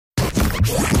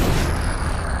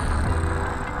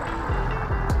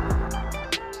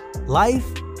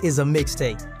Life is a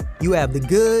mixtape. You have the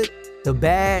good, the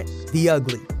bad, the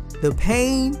ugly, the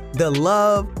pain, the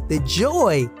love, the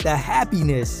joy, the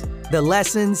happiness, the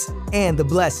lessons, and the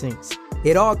blessings.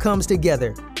 It all comes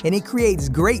together, and it creates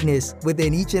greatness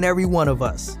within each and every one of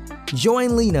us.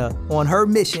 Join Lena on her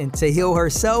mission to heal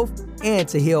herself and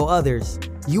to heal others.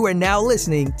 You are now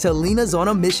listening to Lena's on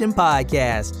a Mission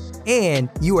podcast, and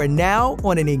you are now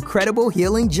on an incredible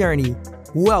healing journey.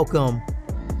 Welcome.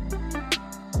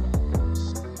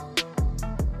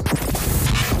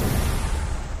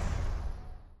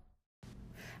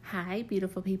 Hi,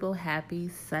 beautiful people. Happy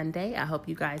Sunday. I hope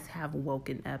you guys have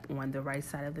woken up on the right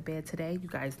side of the bed today. You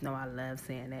guys know I love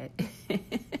saying that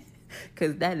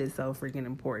because that is so freaking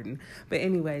important. But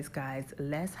anyways, guys,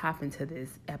 let's hop into this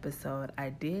episode. I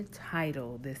did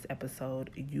title this episode,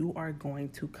 You Are Going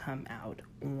to Come Out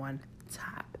on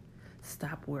Top.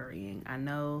 Stop worrying. I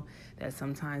know that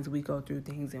sometimes we go through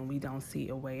things and we don't see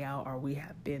a way out, or we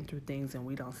have been through things and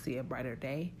we don't see a brighter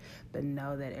day. But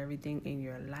know that everything in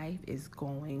your life is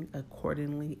going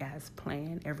accordingly as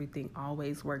planned. Everything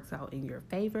always works out in your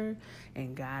favor,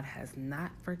 and God has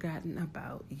not forgotten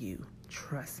about you.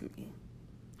 Trust me.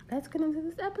 Let's get into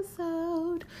this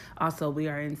episode. Also, we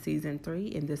are in season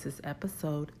 3, and this is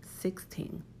episode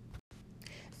 16.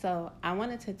 So I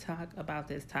wanted to talk about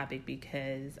this topic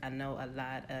because I know a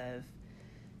lot of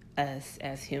us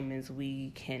as humans,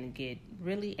 we can get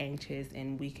really anxious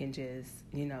and we can just,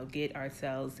 get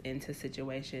ourselves into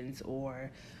situations,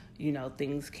 or,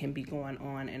 things can be going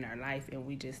on in our life and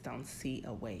we just don't see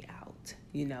a way out.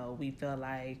 We feel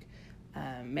like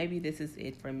maybe this is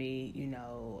it for me,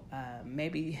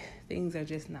 maybe things are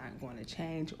just not going to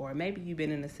change, or maybe you've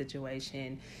been in a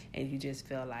situation and you just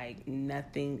feel like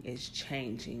nothing is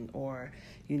changing, or,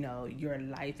 your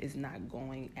life is not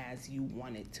going as you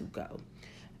want it to go.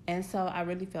 And so I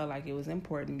really felt like it was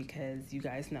important because you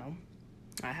guys know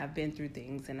I have been through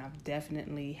things, and I've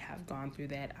definitely have gone through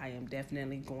that. I am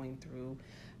definitely going through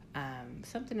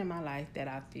something in my life that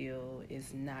I feel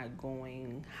is not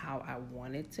going how I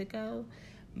want it to go.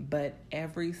 But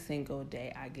every single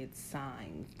day I get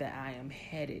signs that I am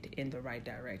headed in the right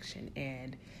direction.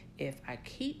 And if I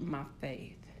keep my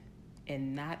faith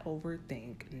and not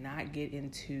overthink, not get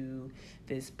into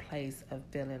this place of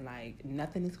feeling like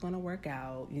nothing is going to work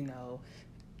out,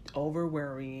 over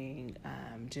worrying,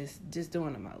 just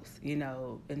doing the most,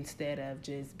 instead of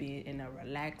just being in a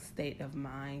relaxed state of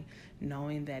mind,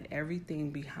 knowing that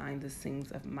everything behind the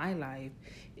scenes of my life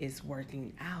is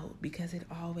working out, because it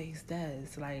always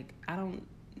does. Like, I don't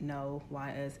know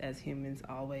why us as humans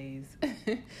always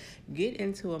get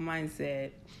into a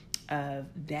mindset of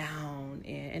down,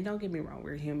 and don't get me wrong,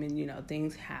 we're human,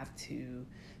 things have to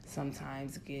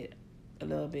sometimes get a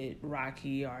little bit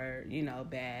rocky or,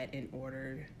 bad in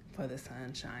order for the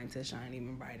sunshine to shine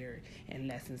even brighter and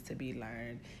lessons to be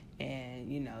learned, and,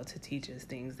 to teach us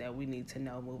things that we need to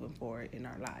know moving forward in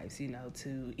our lives,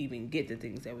 to even get the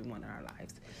things that we want in our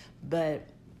lives. But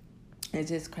it's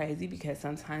just crazy because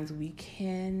sometimes we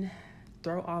can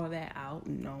throw all of that out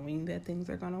knowing that things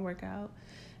are going to work out.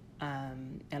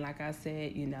 And like I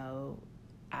said,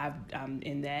 I'm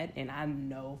in that, and I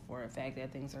know for a fact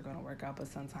that things are going to work out, but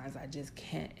sometimes I just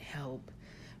can't help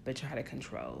but try to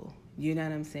control, you know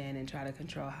what I'm saying, and try to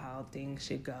control how things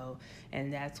should go,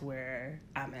 and that's where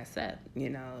I mess up,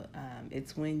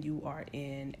 it's when you are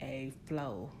in a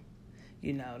flow,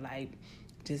 like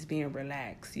just being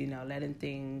relaxed, letting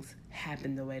things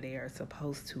happen the way they are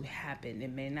supposed to happen.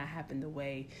 It may not happen the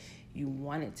way you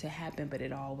want it to happen, but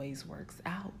it always works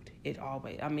out.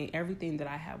 Everything that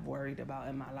I have worried about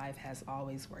in my life has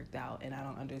always worked out, and I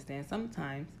don't understand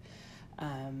sometimes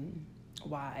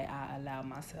why I allow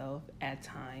myself at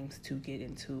times to get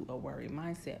into a worry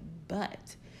mindset.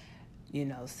 But,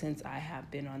 since I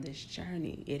have been on this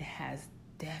journey, it has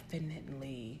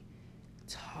definitely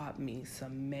taught me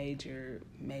some major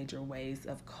ways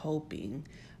of coping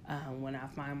when I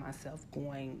find myself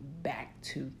going back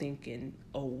to thinking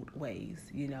old ways,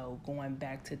 going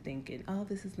back to thinking, oh,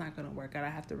 this is not going to work out. I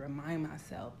have to remind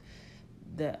myself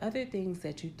the other things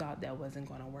that you thought that wasn't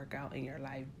going to work out in your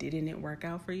life, didn't it work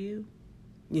out for you?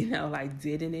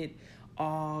 Didn't it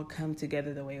all come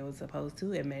together the way it was supposed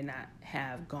to? It may not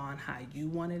have gone how you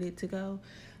wanted it to go,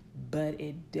 but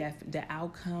the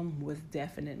outcome was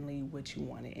definitely what you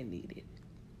wanted and needed.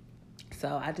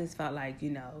 So I just felt like,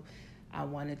 I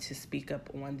wanted to speak up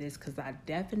on this because I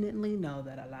definitely know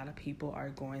that a lot of people are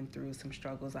going through some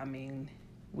struggles.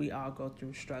 We all go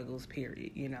through struggles,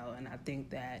 period, and I think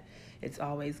that it's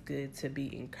always good to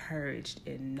be encouraged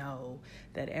and know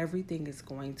that everything is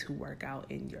going to work out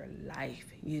in your life,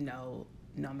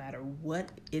 no matter what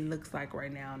it looks like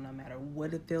right now, no matter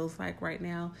what it feels like right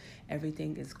now,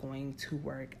 everything is going to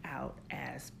work out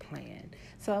as planned.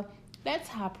 So let's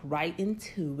hop right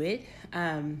into it.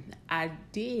 I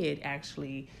did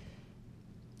actually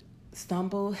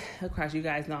stumble across, you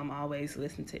guys know I'm always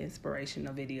listening to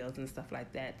inspirational videos and stuff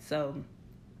like that. So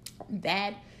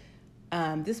that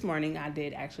this morning I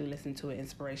did actually listen to an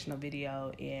inspirational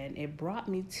video, and it brought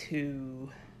me to,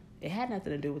 it had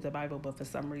nothing to do with the Bible, but for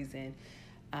some reason,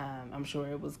 I'm sure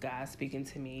it was God speaking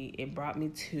to me. It brought me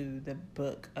to the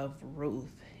book of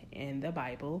Ruth in the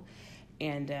Bible.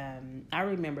 And I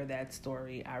remember that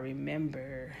story. I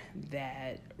remember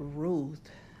that Ruth,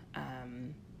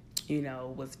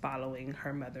 was following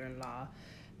her mother-in-law,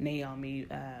 Naomi.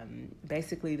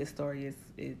 Basically, the story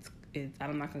is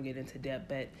I'm not going to get into depth,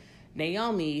 but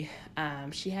Naomi,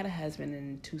 she had a husband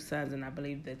and 2 sons, and I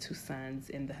believe the 2 sons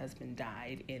and the husband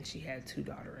died, and she had 2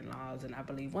 daughter-in-laws, and I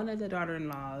believe one of the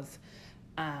daughter-in-laws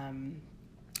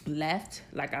left,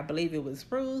 like I believe it was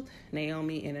Ruth,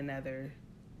 Naomi, and another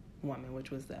woman, which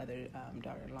was the other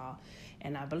daughter-in-law.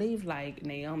 And I believe like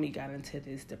Naomi got into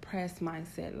this depressed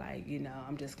mindset, like,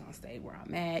 I'm just gonna stay where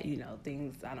I'm at,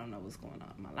 things, I don't know what's going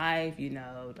on in my life,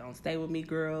 don't stay with me,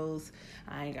 girls,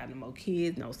 I ain't got no more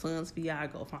kids, no sons for y'all,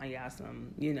 go find y'all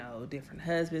some, different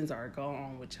husbands or go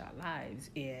on with y'all lives.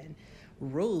 And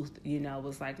Ruth,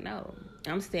 was like, no,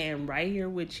 I'm staying right here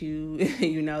with you.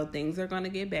 Things are going to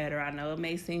get better. I know it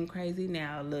may seem crazy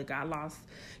now. Look, I lost,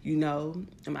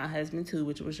 my husband too,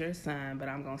 which was your son, but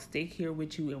I'm going to stick here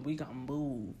with you, and we going to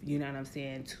move, you know what I'm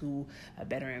saying, to a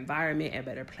better environment, a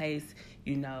better place,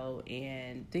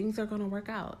 and things are going to work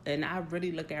out. And I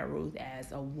really look at Ruth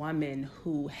as a woman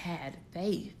who had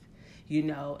faith,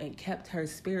 and kept her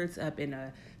spirits up in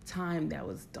a time that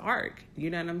was dark, you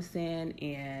know what I'm saying?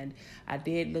 And I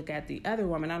did look at the other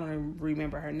woman, I don't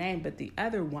remember her name, but the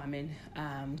other woman,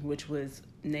 which was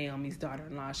Naomi's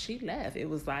daughter-in-law, she left. It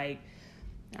was like,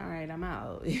 all right, I'm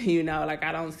out, like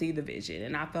I don't see the vision.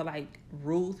 And I felt like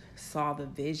Ruth saw the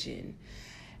vision,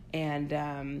 and,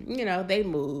 they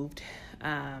moved.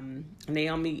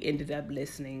 Naomi ended up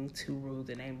listening to Ruth,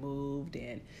 and they moved,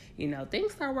 and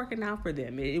things started working out for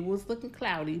them. It was looking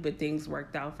cloudy, but things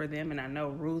worked out for them. And I know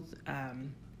Ruth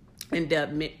ended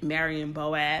up marrying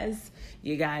Boaz.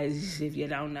 You guys, if you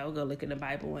don't know, go look in the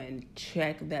Bible and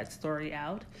check that story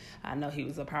out. I know he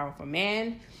was a powerful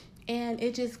man, and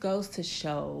it just goes to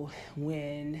show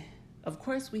when, of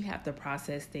course, we have to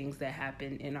process things that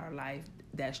happen in our life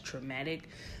that's traumatic,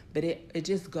 but it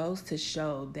just goes to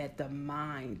show that the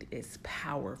mind is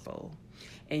powerful,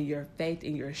 and your faith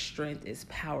and your strength is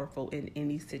powerful in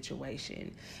any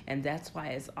situation. And that's why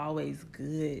it's always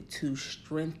good to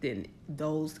strengthen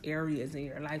those areas in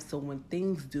your life, so when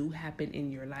things do happen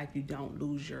in your life, you don't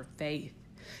lose your faith.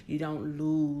 You don't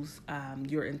lose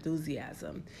your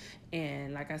enthusiasm.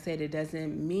 And like I said, it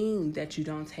doesn't mean that you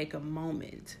don't take a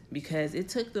moment, because it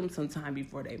took them some time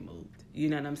before they moved. You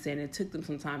know what I'm saying? It took them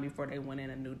some time before they went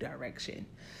in a new direction.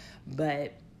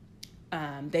 But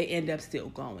they end up still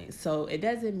going. So it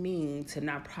doesn't mean to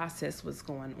not process what's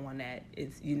going on that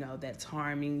is, that's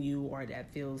harming you or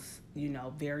that feels,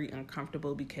 very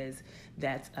uncomfortable, because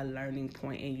that's a learning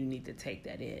point and you need to take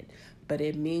that in. But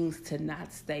it means to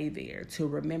not stay there, to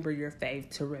remember your faith,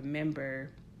 to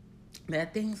remember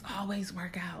that things always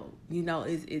work out.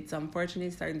 It's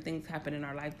unfortunate certain things happen in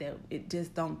our life that it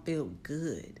just don't feel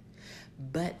good.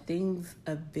 But things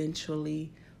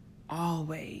eventually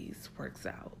always works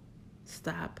out.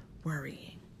 Stop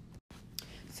worrying.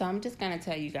 So I'm just going to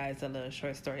tell you guys a little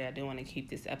short story. I do want to keep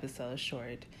this episode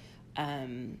short,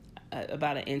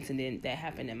 about an incident that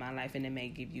happened in my life, and it may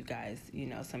give you guys,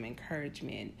 some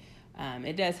encouragement.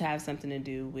 It does have something to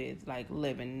do with like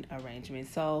living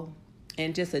arrangements. So,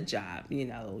 and just a job,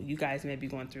 you guys may be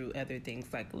going through other things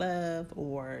like love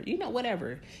or,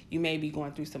 whatever. You may be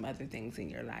going through some other things in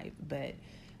your life, but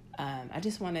I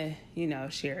just want to,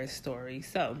 share a story.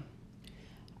 So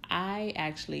I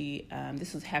actually,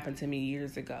 this has happened to me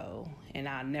years ago, and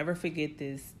I'll never forget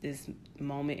this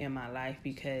moment in my life,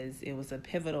 because it was a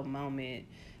pivotal moment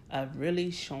of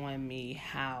really showing me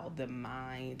how the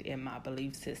mind and my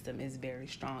belief system is very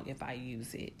strong if I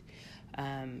use it.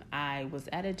 I was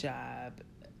at a job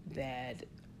that,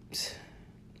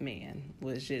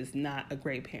 was just not a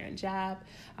great parent job.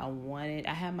 I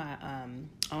had my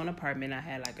own apartment. I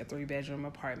had like a 3-bedroom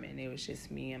apartment. It was just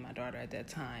me and my daughter at that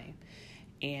time.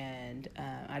 And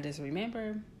I just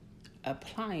remember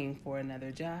applying for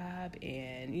another job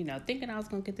and, thinking I was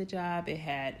going to get the job. It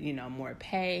had, more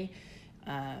pay.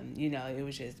 It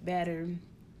was just better.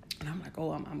 And I'm like,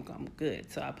 oh, I'm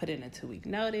good. So I put in a 2-week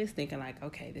notice thinking like,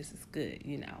 okay, this is good,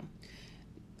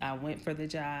 I went for the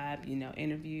job,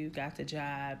 interviewed, got the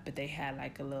job, but they had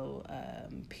like a little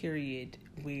period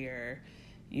where,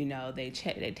 they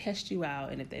test you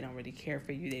out, and if they don't really care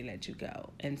for you, they let you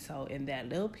go. And so in that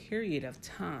little period of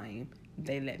time,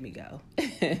 they let me go.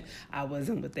 I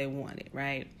wasn't what they wanted,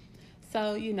 right?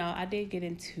 So, I did get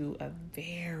into a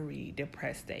very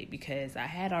depressed state because I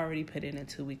had already put in a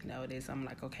 2-week notice. I'm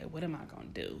like, okay, what am I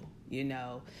going to do?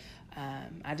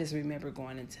 I just remember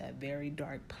going into a very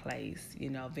dark place,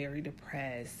 very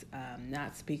depressed,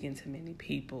 not speaking to many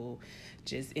people,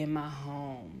 just in my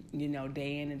home,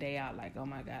 day in and day out, like, oh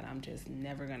my God, I'm just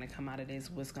never going to come out of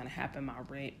this. What's going to happen? My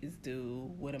rent is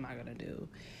due. What am I going to do?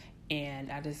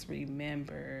 And I just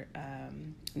remember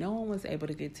no one was able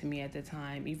to get to me at the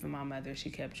time. Even my mother, she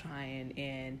kept trying.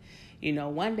 And,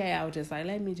 one day I was just like,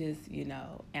 let me just,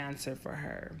 answer for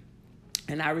her.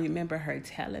 And I remember her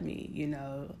telling me,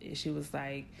 she was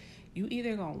like, you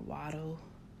either gonna waddle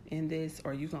in this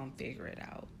or you gonna figure it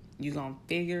out. You gonna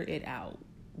figure it out.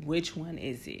 Which one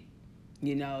is it?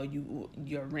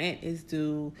 Your rent is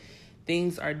due.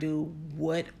 Things are due.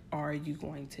 What are you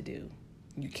going to do?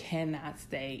 You cannot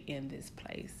stay in this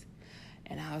place.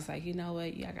 And I was like, you know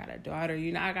what? Yeah, I got a daughter.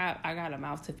 I got a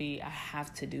mouth to feed. I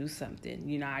have to do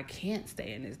something. I can't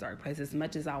stay in this dark place as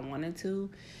much as I wanted to.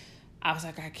 I was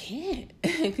like, I can't,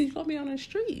 because you're going to be on the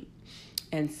street.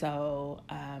 And so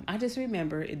I just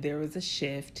remember there was a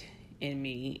shift in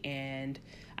me, and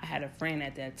I had a friend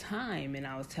at that time, and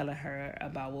I was telling her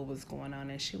about what was going on,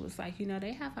 and she was like,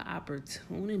 they have an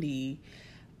opportunity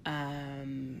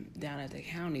down at the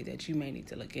county that you may need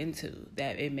to look into,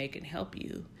 that it may can help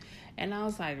you. And I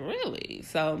was like, really?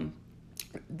 So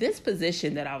this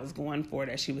position that I was going for,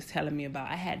 that she was telling me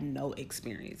about, I had no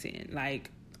experience in.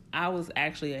 Like, I was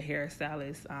actually a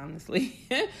hairstylist, honestly,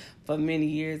 for many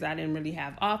years. I didn't really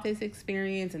have office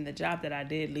experience, and the job that I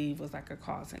did leave was like a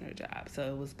call center job,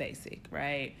 so it was basic,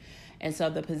 right? And so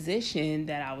the position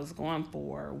that I was going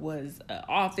for was an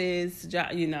office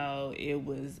job.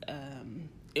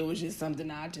 It was just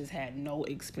something I just had no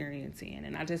experience in.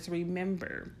 And I just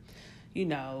remember,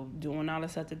 doing all the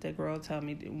stuff that the girl told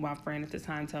me, my friend at the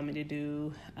time told me to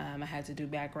do. I had to do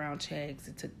background checks.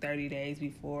 It took 30 days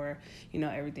before,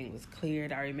 everything was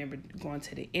cleared. I remember going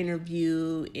to the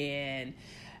interview, and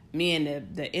me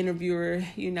and the interviewer,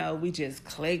 we just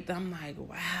clicked. I'm like,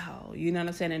 wow, you know what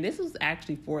I'm saying? And this was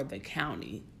actually for the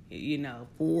county, it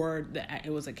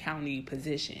was a county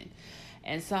position.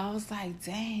 And so I was like,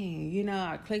 dang,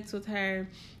 I clicked with her,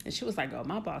 and she was like, oh,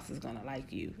 my boss is going to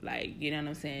like you. Like, you know what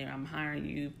I'm saying? I'm hiring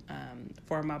you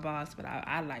for my boss, but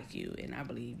I like you, and I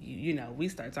believe you. We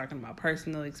start talking about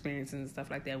personal experiences and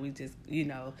stuff like that. We just,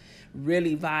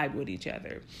 really vibe with each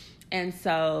other. And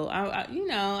so,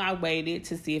 I waited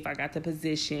to see if I got the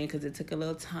position, because it took a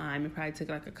little time. It probably took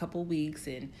like a couple weeks,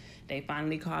 and they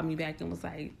finally called me back and was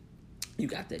like, you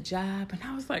got the job? And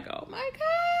I was like, oh my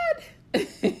God.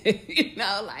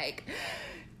 Like,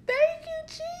 thank you,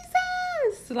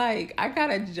 Jesus. Like, I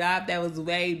got a job that was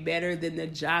way better than the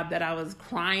job that I was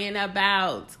crying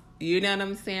about. You know what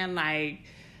I'm saying? Like,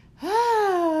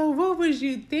 what was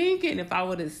you thinking? If I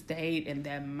would have stayed in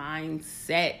that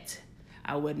mindset,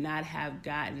 I would not have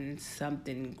gotten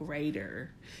something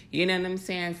greater. You know what I'm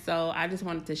saying? So I just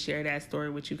wanted to share that story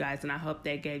with you guys, and I hope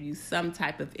that gave you some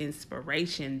type of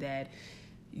inspiration that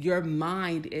your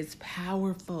mind is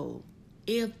powerful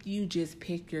if you just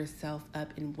pick yourself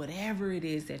up in whatever it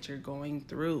is that you're going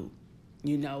through.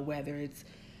 Whether it's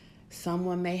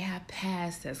someone may have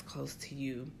passed that's close to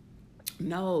you.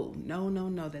 No,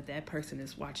 that person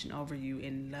is watching over you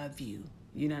and love you.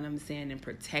 You know what I'm saying? And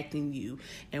protecting you,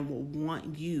 and will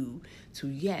want you to,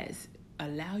 yes,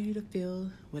 allow you to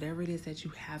feel whatever it is that you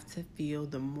have to feel,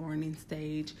 the mourning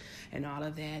stage and all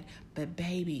of that. But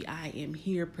baby, I am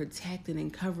here protecting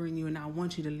and covering you, and I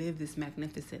want you to live this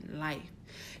magnificent life.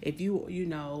 If you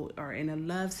are in a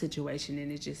love situation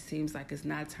and it just seems like it's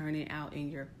not turning out in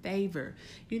your favor,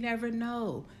 you never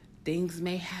know. Things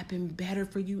may happen better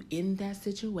for you in that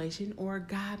situation, or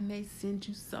God may send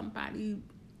you somebody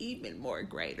even more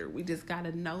greater. We just got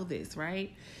to know this,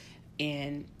 right?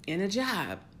 And in a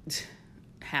job,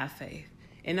 have faith.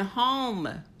 In a home,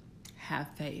 have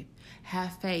faith.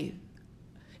 Have faith.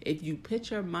 If you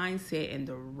put your mindset in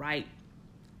the right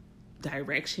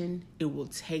direction, it will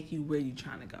take you where you're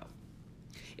trying to go.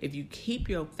 If you keep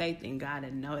your faith in God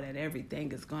and know that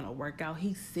everything is going to work out,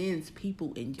 He sends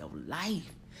people in your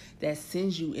life that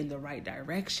sends you in the right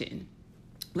direction.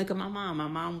 Look at my mom. My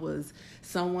mom was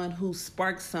someone who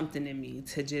sparked something in me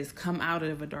to just come out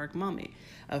of a dark moment.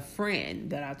 A friend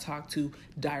that I talked to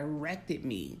directed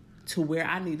me to where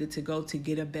I needed to go to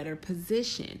get a better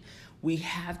position. We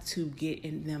have to get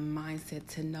in the mindset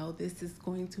to know this is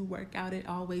going to work out. It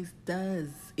always does.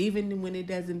 Even when it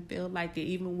doesn't feel like it,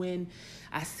 even when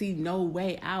I see no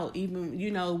way out, even,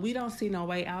 we don't see no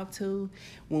way out too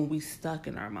when we stuck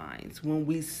in our minds, when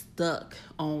we stuck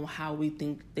on how we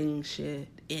think things should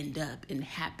end up and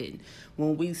happen,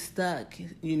 when we stuck,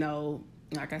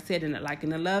 like I said, in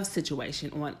a love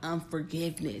situation, on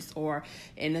unforgiveness, or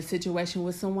in a situation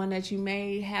with someone that you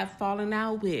may have fallen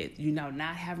out with,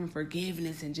 not having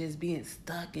forgiveness and just being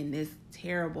stuck in this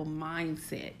terrible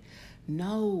mindset.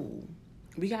 No,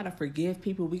 we got to forgive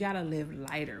people. We got to live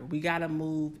lighter. We got to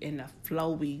move in a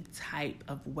flowy type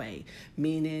of way,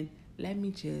 meaning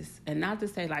and not to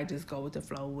say just go with the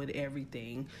flow with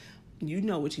everything. You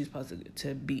know what you're supposed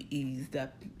to be eased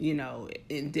up,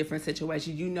 in different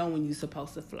situations. When you're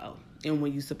supposed to flow and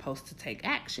when you're supposed to take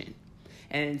action.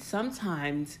 And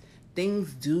sometimes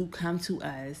things do come to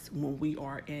us when we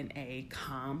are in a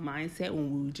calm mindset,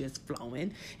 when we're just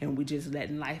flowing and we're just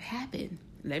letting life happen.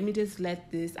 Let me just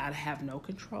let this, I have no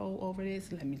control over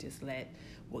this. Let me just let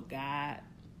what God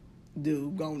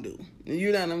gonna do.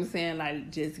 You know what I'm saying?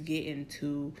 Just get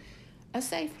into a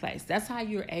safe place. That's how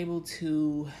you're able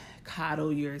to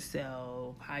coddle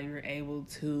yourself, how you're able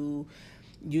to,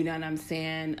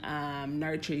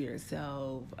 nurture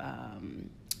yourself.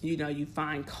 You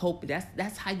find cope.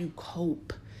 That's how you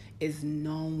cope, is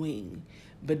knowing,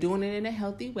 but doing it in a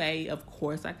healthy way. Of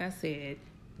course, like I said,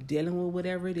 dealing with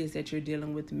whatever it is that you're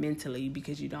dealing with mentally,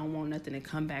 because you don't want nothing to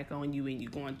come back on you and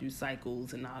you're going through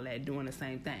cycles and all that, doing the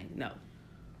same thing. No.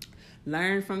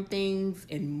 Learn from things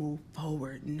and move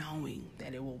forward knowing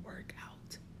that it will work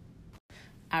out.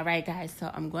 All right, guys,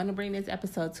 so I'm going to bring this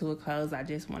episode to a close. I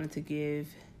just wanted to give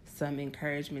some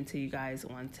encouragement to you guys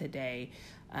on today.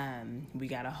 We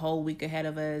got a whole week ahead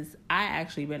of us. I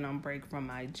actually been on break from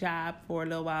my job for a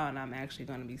little while, and I'm actually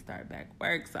going to be start back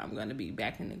work. So I'm going to be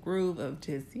back in the groove of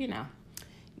just,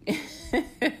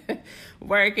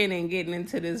 working and getting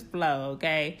into this flow,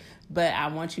 okay? But I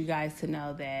want you guys to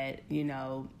know that,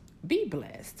 be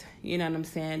blessed. You know what I'm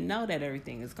saying? Know that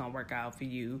everything is going to work out for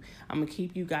you. I'm going to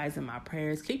keep you guys in my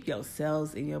prayers. Keep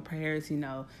yourselves in your prayers.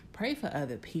 Pray for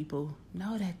other people.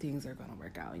 Know that things are going to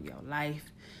work out in your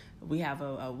life. We have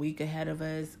a week ahead of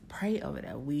us. Pray over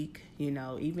that week.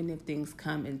 Even if things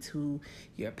come into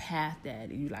your path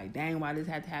that you like, dang, why this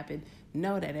had to happen?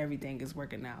 Know that everything is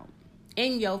working out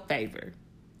in your favor.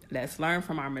 Let's learn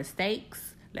from our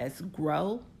mistakes. Let's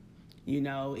grow.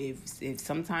 If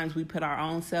sometimes we put our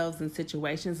own selves in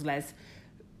situations, let's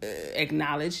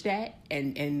acknowledge that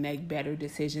and make better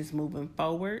decisions moving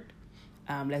forward.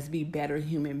 Let's be better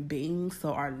human beings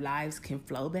so our lives can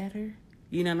flow better.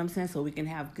 You know what I'm saying? So we can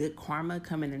have good karma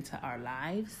coming into our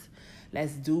lives.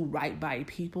 Let's do right by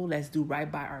people. Let's do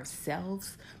right by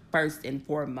ourselves first and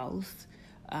foremost.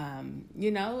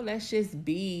 Let's just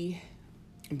be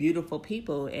beautiful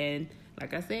people. And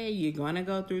like I said, you're going to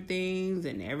go through things,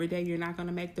 and every day you're not going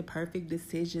to make the perfect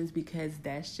decisions, because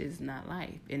that's just not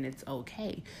life, and it's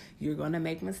okay. You're going to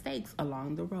make mistakes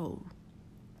along the road.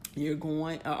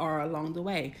 Along the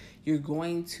way. You're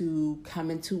going to come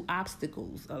into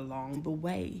obstacles along the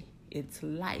way. It's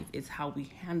life. It's how we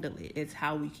handle it. It's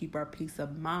how we keep our peace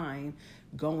of mind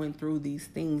going through these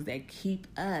things that keep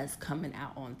us coming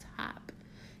out on top.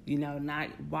 Not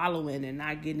wallowing and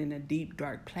not getting in a deep,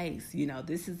 dark place.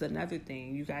 This is another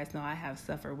thing. You guys know I have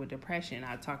suffered with depression.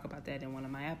 I talk about that in one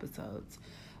of my episodes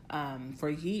for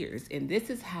years. And this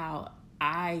is how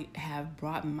I have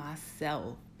brought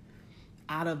myself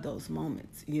out of those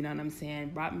moments. You know what I'm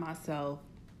saying? Brought myself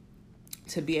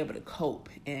to be able to cope.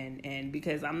 And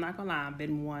because I'm not going to lie, I've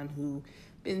been one who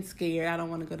been scared. I don't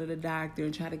want to go to the doctor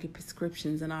and try to get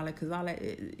prescriptions and all that, because all that,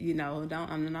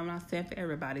 I'm not saying for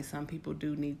everybody. Some people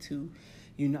do need to,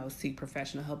 seek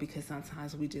professional help, because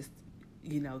sometimes we just,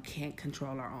 can't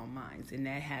control our own minds, and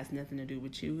that has nothing to do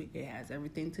with you. It has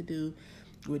everything to do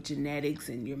with genetics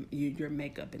and your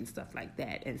makeup and stuff like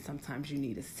that. And sometimes you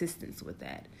need assistance with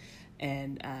that.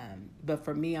 And but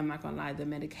for me, I'm not gonna lie, the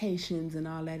medications and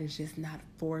all that is just not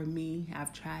for me.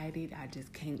 I've tried it. I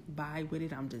just can't vibe with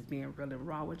it. I'm just being really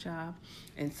raw with y'all.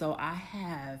 And so I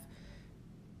have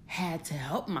had to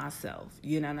help myself,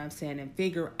 you know what I'm saying, and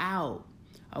figure out,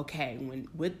 okay, when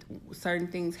with certain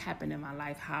things happen in my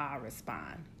life, how I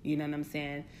respond. You know what I'm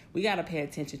saying? We got to pay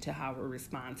attention to how we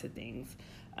respond to things,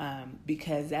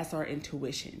 because that's our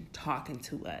intuition talking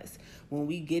to us. When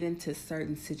we get into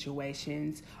certain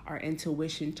situations, our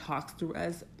intuition talks through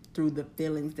us through the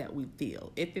feelings that we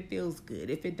feel. If it feels good,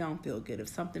 if it don't feel good, if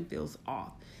something feels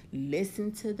off,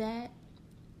 listen to that.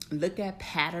 Look at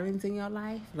patterns in your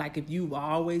life. Like if you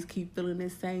always keep feeling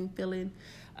this same feeling,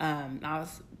 I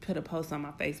was put a post on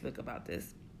my Facebook about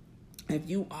this. If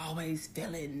you always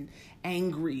feeling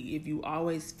angry, if you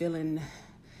always feeling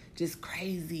just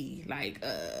crazy, like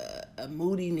a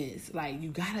moodiness, like you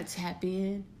gotta tap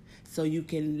in so you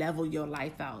can level your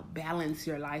life out, balance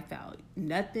your life out.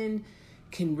 Nothing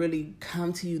can really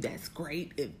come to you that's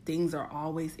great if things are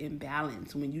always in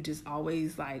balance. When you just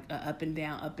always like up and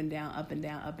down, up and down, up and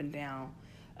down, up and down,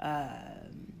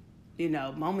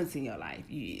 moments in your life,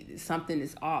 something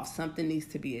is off, something needs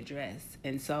to be addressed.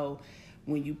 And so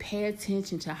when you pay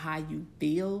attention to how you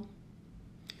feel,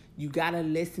 you got to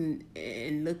listen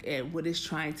and look at what it's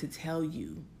trying to tell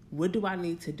you. What do I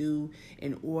need to do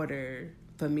in order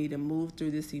for me to move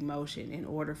through this emotion, in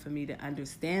order for me to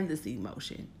understand this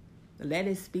emotion? Let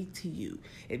it speak to you.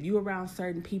 If you're around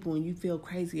certain people and you feel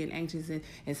crazy and anxious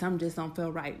and something just don't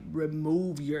feel right,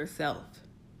 remove yourself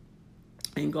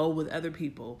and go with other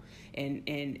people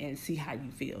and see how you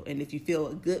feel. And if you feel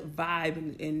a good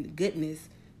vibe and goodness,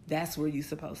 that's where you're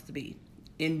supposed to be.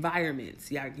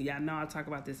 Environments. Y'all know I talk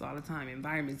about this all the time.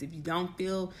 Environments. If you don't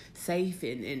feel safe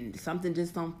and something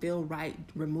just don't feel right,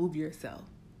 remove yourself.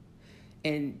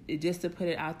 And just to put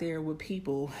it out there with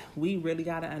people, we really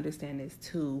got to understand this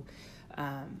too.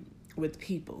 With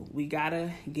people, we got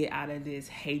to get out of this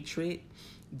hatred.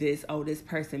 This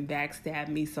person backstabbed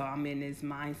me, so I'm in this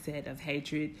mindset of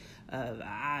hatred.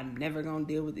 I'm never going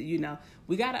to deal with it.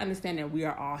 We got to understand that we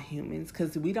are all humans,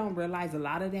 because we don't realize a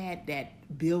lot of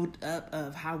that build up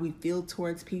of how we feel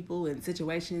towards people and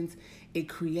situations. It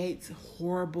creates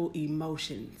horrible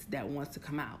emotions that wants to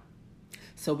come out.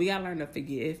 So we got to learn to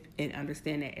forgive and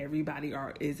understand that everybody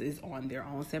is on their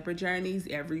own separate journeys.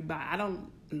 I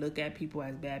don't look at people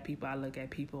as bad people. I look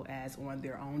at people as on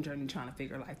their own journey trying to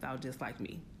figure life out just like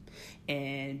me.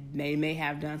 And they may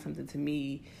have done something to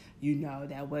me,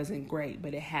 that wasn't great,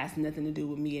 but it has nothing to do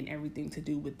with me and everything to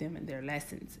do with them and their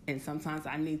lessons. And sometimes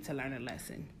I need to learn a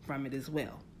lesson from it as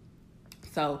well.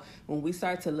 So when we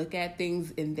start to look at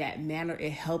things in that manner,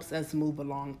 it helps us move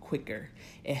along quicker.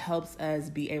 It helps us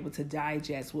be able to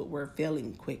digest what we're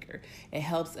feeling quicker. It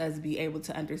helps us be able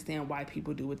to understand why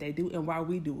people do what they do and why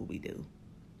we do what we do.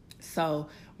 So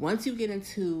once you get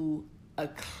into a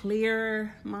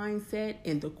clear mindset,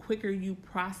 and the quicker you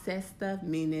process stuff,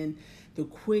 meaning the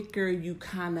quicker you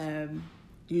kind of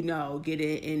get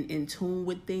in tune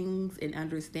with things and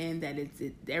understand that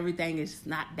everything is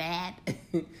not bad,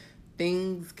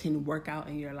 things can work out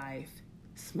in your life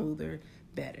smoother,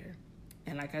 better.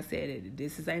 And like I said,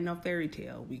 this ain't no fairy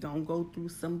tale. We gonna go through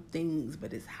some things,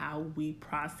 but it's how we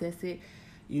process it,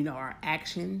 our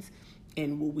actions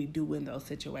and what we do in those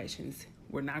situations.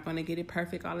 We're not gonna get it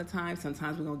perfect all the time.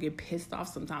 Sometimes we're gonna get pissed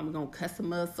off. Sometimes we're gonna cuss a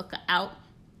motherfucker out.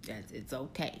 It's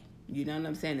okay. You know what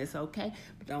I'm saying? It's okay,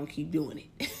 but don't keep doing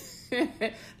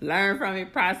it. Learn from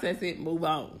it, process it, move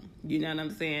on. You know what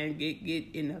I'm saying?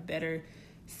 Get in a better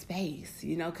space,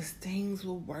 because things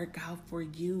will work out for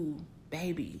you,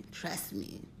 baby. Trust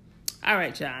me. All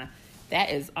right, y'all. That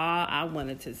is all I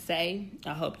wanted to say.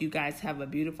 I hope you guys have a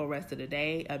beautiful rest of the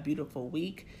day, a beautiful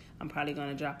week. I'm probably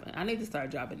going to I need to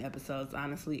start dropping episodes,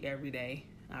 honestly, every day.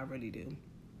 I really do.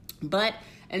 But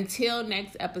until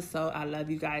next episode, I love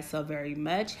you guys so very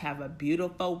much. Have a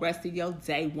beautiful rest of your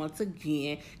day. Once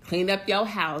again, clean up your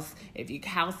house. If your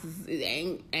house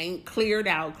ain't cleared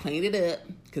out, clean it up,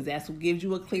 because that's what gives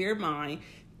you a clear mind.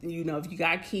 If you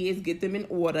got kids, get them in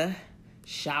order.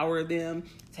 Shower them.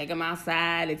 Take them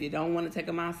outside. If you don't want to take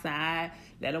them outside,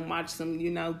 let them watch some,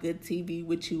 good TV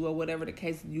with you or whatever the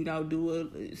case.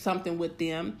 Do something with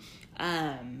them.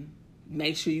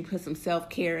 Make sure you put some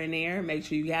self-care in there. Make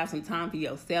sure you have some time for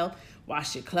yourself.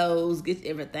 Wash your clothes. Get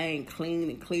everything clean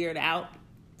and cleared out.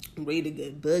 Read a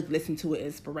good book. Listen to an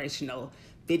inspirational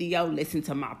video. Listen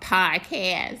to my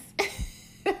podcast.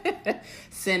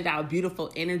 Send out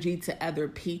beautiful energy to other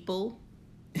people.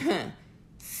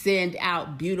 Send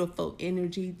out beautiful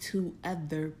energy to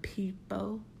other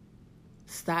people.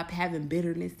 Stop having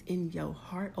bitterness in your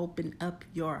heart. Open up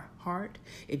your heart.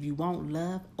 If you want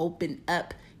love, open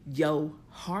up your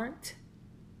heart.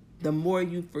 The more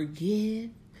you forgive,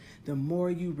 the more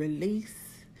you release,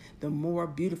 the more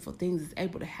beautiful things is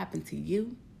able to happen to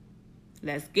you.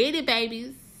 Let's get it,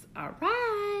 babies. All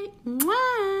right.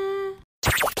 Mwah.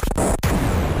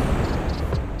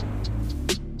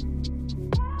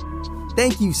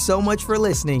 Thank you so much for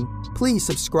listening. Please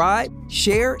subscribe,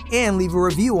 share, and leave a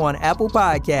review on Apple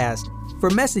Podcast. For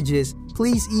messages,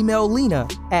 please email Lena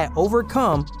at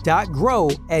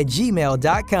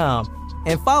overcome.grow@gmail.com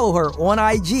and follow her on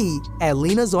IG at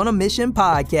Lena's on a Mission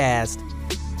Podcast.